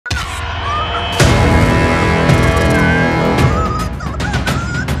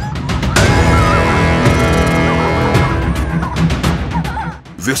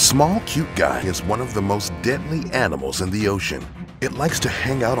This small, cute guy is one of the most deadly animals in the ocean. It likes to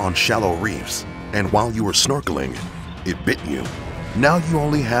hang out on shallow reefs, and while you were snorkeling, it bit you. Now you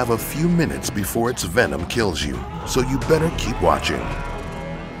only have a few minutes before its venom kills you, so you better keep watching.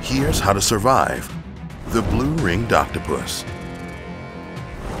 Here's how to survive the blue ringed octopus.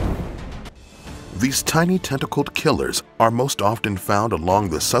 These tiny tentacled killers are most often found along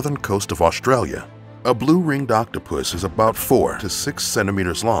the southern coast of Australia. A blue ringed octopus is about 4 to 6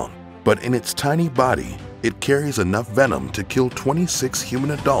 centimeters long, but in its tiny body, it carries enough venom to kill 26 human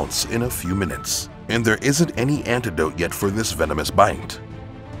adults in a few minutes. And there isn't any antidote yet for this venomous bite.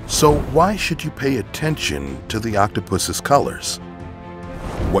 So why should you pay attention to the octopus's colors?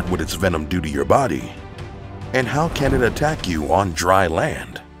 What would its venom do to your body? And how can it attack you on dry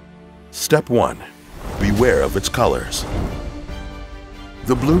land? Step 1. Beware of its colors.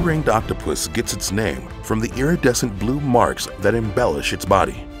 The blue-ringed octopus gets its name from the iridescent blue marks that embellish its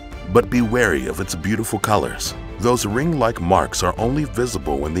body. But be wary of its beautiful colors. Those ring-like marks are only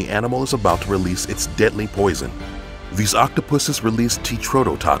visible when the animal is about to release its deadly poison. These octopuses release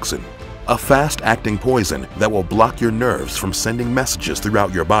tetrodotoxin, a fast-acting poison that will block your nerves from sending messages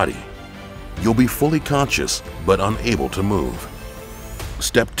throughout your body. You'll be fully conscious but unable to move.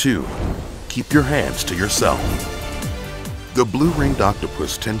 Step 2. Keep your hands to yourself. The blue-ringed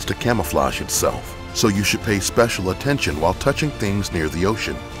octopus tends to camouflage itself, so you should pay special attention while touching things near the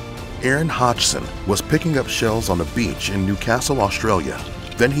ocean. Aaron Hodgson was picking up shells on a beach in Newcastle, Australia.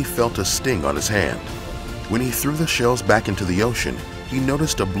 Then he felt a sting on his hand. When he threw the shells back into the ocean, he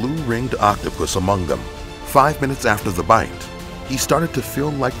noticed a blue-ringed octopus among them. 5 minutes after the bite, he started to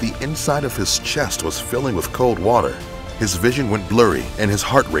feel like the inside of his chest was filling with cold water. His vision went blurry and his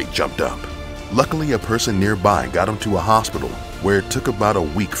heart rate jumped up. Luckily, a person nearby got him to a hospital where it took about a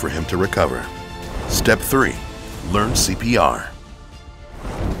week for him to recover. Step 3. Learn CPR.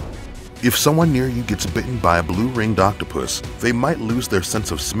 If someone near you gets bitten by a blue-ringed octopus, they might lose their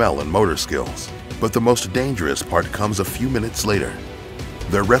sense of smell and motor skills. But the most dangerous part comes a few minutes later.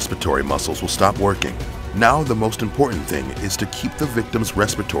 Their respiratory muscles will stop working. Now the most important thing is to keep the victim's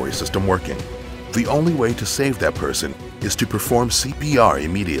respiratory system working. The only way to save that person is to perform CPR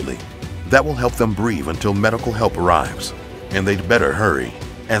immediately. That will help them breathe until medical help arrives. And they'd better hurry,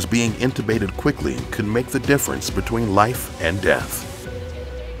 as being intubated quickly could make the difference between life and death.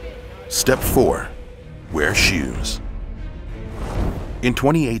 Step 4. Wear shoes. In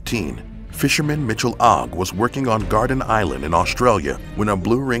 2018, fisherman Mitchell Ogg was working on Garden Island in Australia when a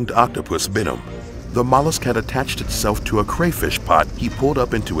blue-ringed octopus bit him. The mollusk had attached itself to a crayfish pot he pulled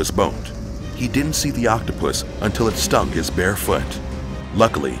up into his boat. He didn't see the octopus until it stung his bare foot.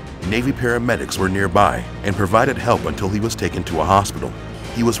 Luckily, Navy paramedics were nearby and provided help until he was taken to a hospital.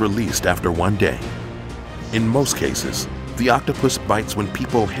 He was released after 1 day. In most cases, the octopus bites when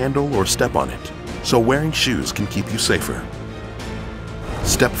people handle or step on it, so wearing shoes can keep you safer.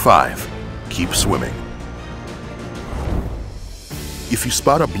 Step 5. Keep swimming. If you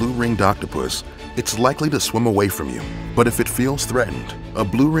spot a blue-ringed octopus, it's likely to swim away from you. But if it feels threatened, a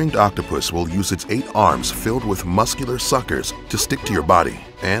blue-ringed octopus will use its 8 arms filled with muscular suckers to stick to your body,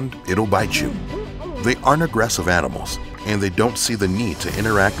 and it'll bite you. They aren't aggressive animals, and they don't see the need to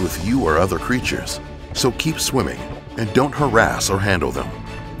interact with you or other creatures. So keep swimming, and don't harass or handle them.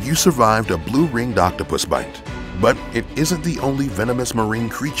 You survived a blue-ringed octopus bite, but it isn't the only venomous marine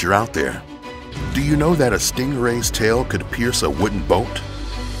creature out there. Do you know that a stingray's tail could pierce a wooden boat?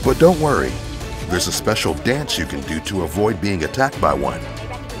 But don't worry, there's a special dance you can do to avoid being attacked by one.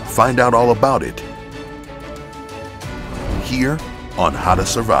 Find out all about it here on How to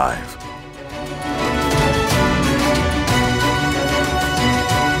Survive.